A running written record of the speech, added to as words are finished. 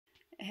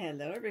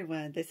Hello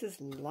everyone, this is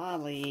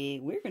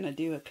Lolly. We're going to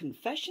do a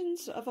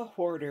Confessions of a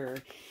Hoarder.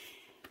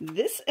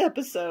 This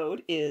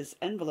episode is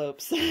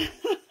envelopes. And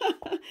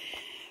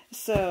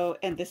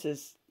this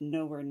is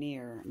nowhere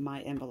near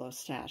my envelope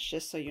stash,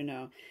 just so you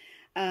know.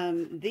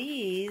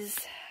 These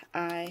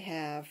I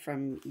have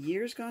from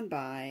years gone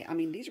by. I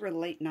mean, these were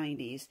late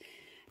 90s,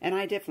 and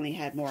I definitely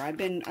had more. I've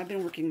been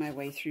working my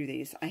way through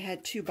these. I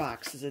had 2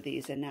 boxes of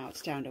these, and now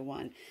it's down to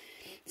 1.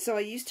 So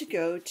I used to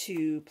go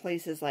to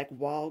places like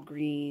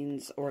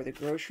Walgreens or the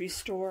grocery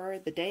store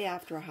the day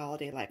after a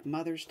holiday like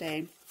Mother's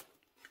Day,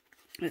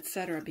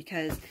 etc.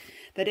 Because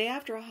the day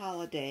after a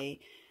holiday,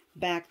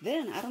 back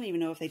then, I don't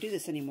even know if they do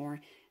this anymore,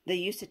 they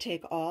used to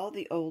take all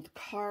the old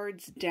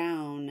cards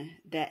down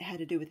that had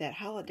to do with that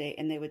holiday,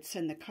 and they would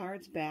send the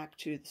cards back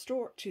to the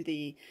store, to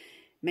the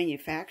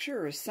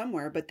manufacturer or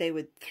somewhere, but they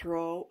would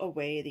throw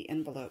away the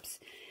envelopes.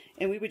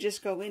 And we would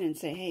just go in and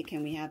say, hey,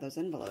 can we have those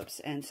envelopes?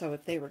 And so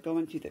if they were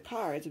going through the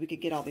cards, we could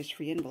get all these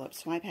free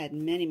envelopes. So I've had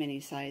many, many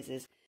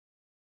sizes.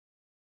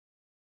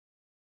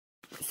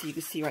 So you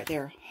can see right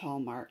there,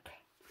 Hallmark.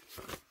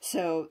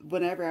 So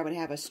whenever I would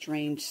have a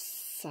strange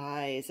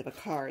size of a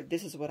card,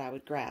 this is what I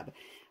would grab.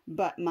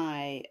 But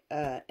my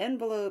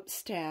envelope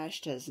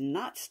stash does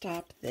not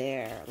stop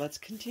there. Let's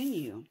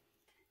continue.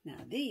 Now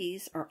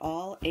these are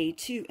all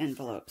A2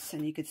 envelopes,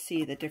 and you can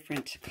see the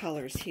different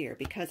colors here,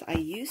 because I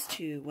used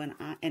to,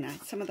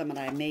 some of them that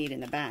I made in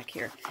the back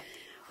here,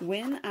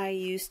 when I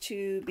used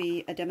to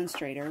be a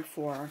demonstrator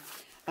for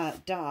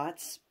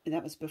dots,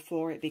 that was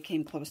before it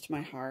became close to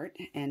my heart,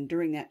 and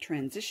during that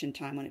transition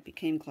time when it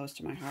became close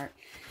to my heart,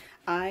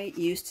 I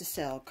used to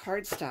sell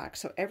cardstock.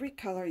 So every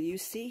color you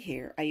see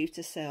here, I used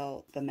to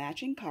sell the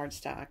matching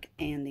cardstock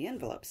and the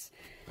envelopes.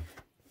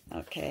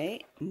 Okay,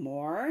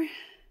 more.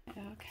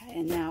 Okay,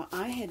 and now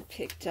I had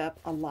picked up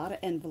a lot of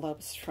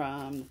envelopes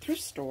from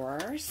thrift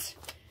stores,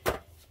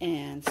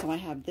 and so I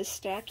have this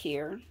stack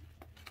here,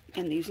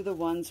 and these are the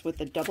ones with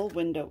the double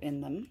window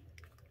in them.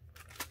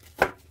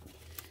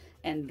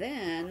 And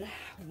then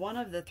one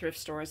of the thrift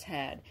stores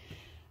had,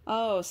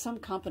 some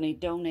company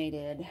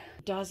donated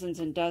dozens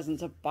and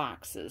dozens of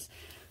boxes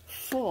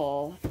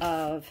full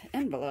of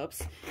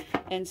envelopes,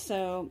 and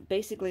so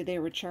basically they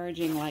were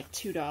charging like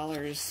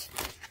 $2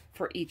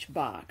 for each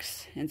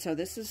box. And so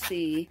this is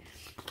the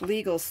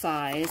legal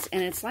size,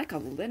 and it's like a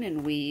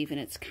linen weave, and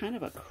it's kind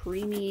of a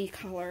creamy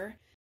color.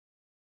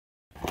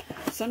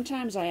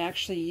 Sometimes I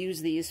actually use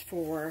these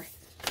for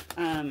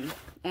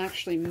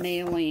actually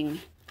mailing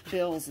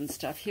bills and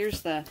stuff.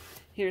 Here's the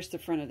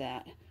front of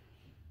that.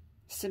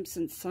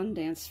 Simpson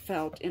Sundance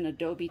felt in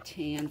Adobe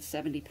tan,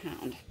 70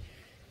 pound.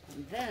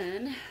 And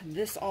then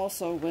this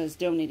also was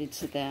donated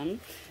to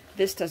them.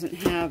 This doesn't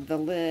have the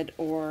lid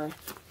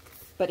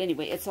but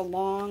anyway, it's a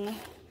long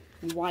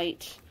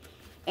white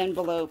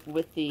envelope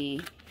with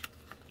I'm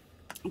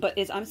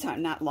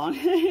sorry, not long.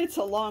 It's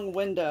a long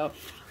window.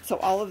 So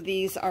all of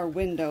these are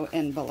window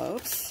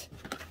envelopes.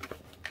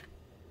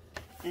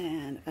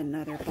 And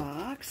another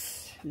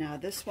box. Now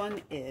this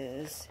one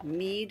is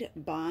Mead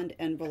Bond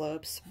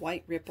envelopes,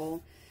 white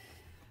ripple.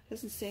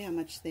 Doesn't say how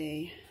much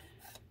they...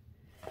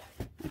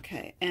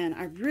 Okay, and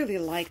I really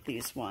like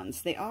these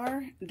ones.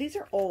 These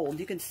are old.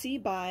 You can see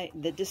by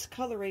the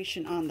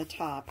discoloration on the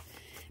top,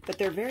 but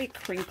they're very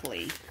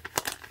crinkly,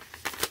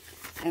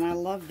 and I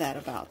love that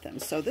about them.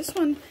 So this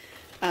one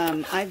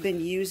I've been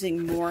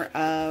using more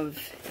of,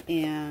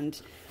 and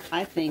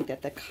I think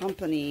that the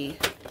company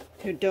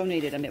who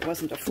donated them, it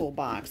wasn't a full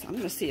box. I'm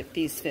going to see if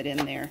these fit in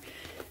there.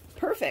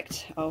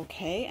 Perfect.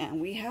 Okay,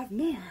 and we have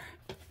more.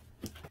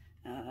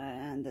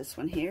 And this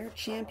one here,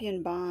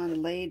 Champion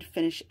Bond laid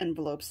finish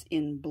envelopes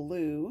in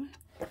blue.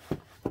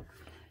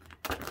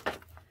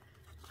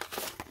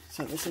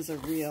 So this is a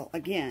real,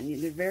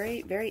 again, they're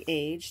very, very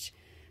aged,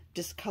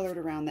 discolored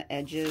around the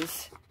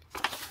edges.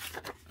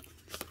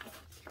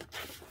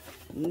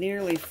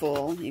 Nearly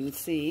full, you can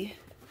see.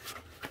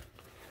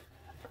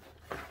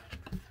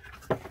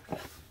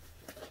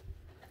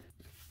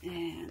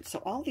 And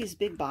so all these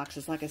big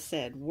boxes, like I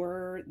said,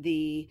 were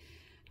the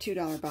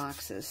 $2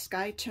 boxes.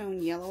 Sky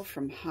Tone Yellow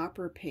from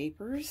Hopper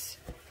Papers.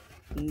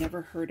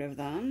 Never heard of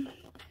them.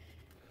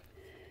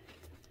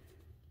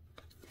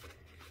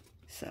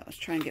 So let's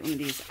try and get one of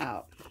these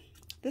out.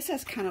 This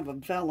has kind of a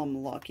vellum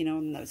look, you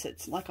know,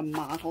 it's like a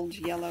mottled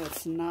yellow.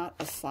 It's not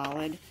a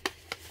solid.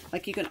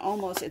 Like you can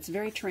almost, it's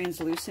very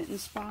translucent in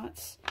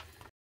spots.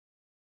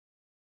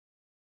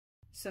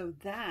 So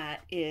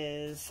that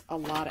is a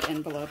lot of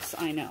envelopes,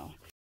 I know.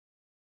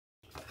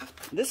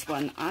 This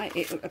one,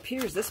 it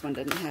appears this one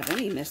didn't have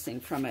any missing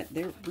from it.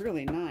 They're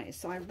really nice.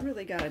 So I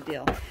really got a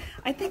deal.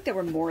 I think they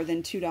were more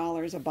than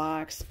 $2 a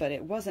box, but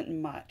it wasn't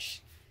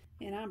much.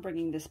 And I'm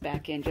bringing this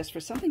back in just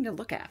for something to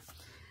look at.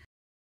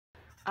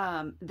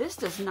 This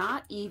does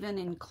not even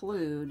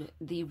include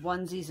the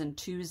onesies and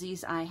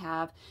twosies I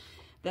have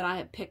that I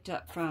have picked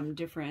up from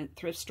different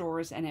thrift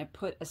stores and have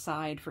put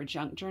aside for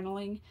junk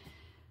journaling.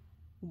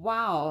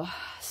 Wow.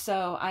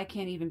 So I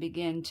can't even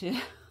begin to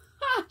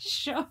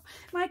show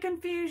my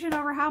confusion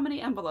over how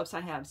many envelopes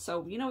I have.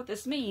 So you know what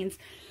this means.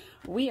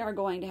 we are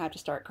going to have to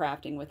start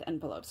crafting with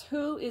envelopes.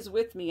 Who is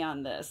with me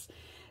on this?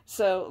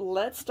 So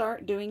let's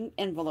start doing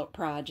envelope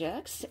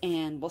projects,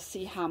 and we'll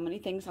see how many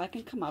things I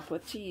can come up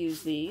with to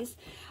use these.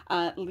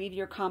 Leave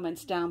your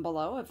comments down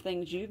below of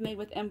things you've made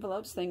with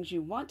envelopes, things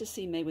you want to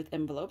see made with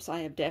envelopes. I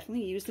have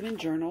definitely used them in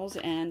journals,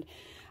 and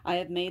I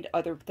have made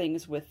other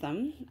things with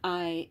them.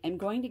 I am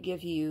going to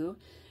give you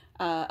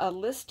a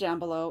list down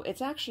below.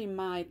 It's actually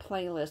my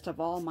playlist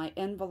of all my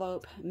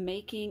envelope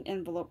making,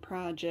 envelope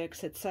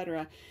projects,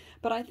 etc.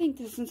 But I think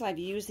that since I've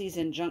used these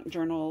in junk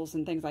journals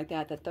and things like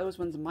that, that those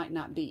ones might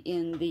not be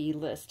in the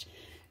list.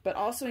 But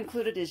also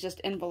included is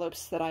just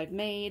envelopes that I've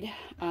made.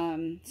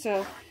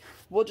 So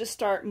we'll just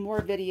start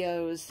more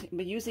videos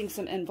using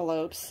some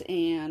envelopes,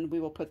 and we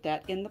will put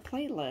that in the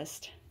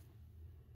playlist.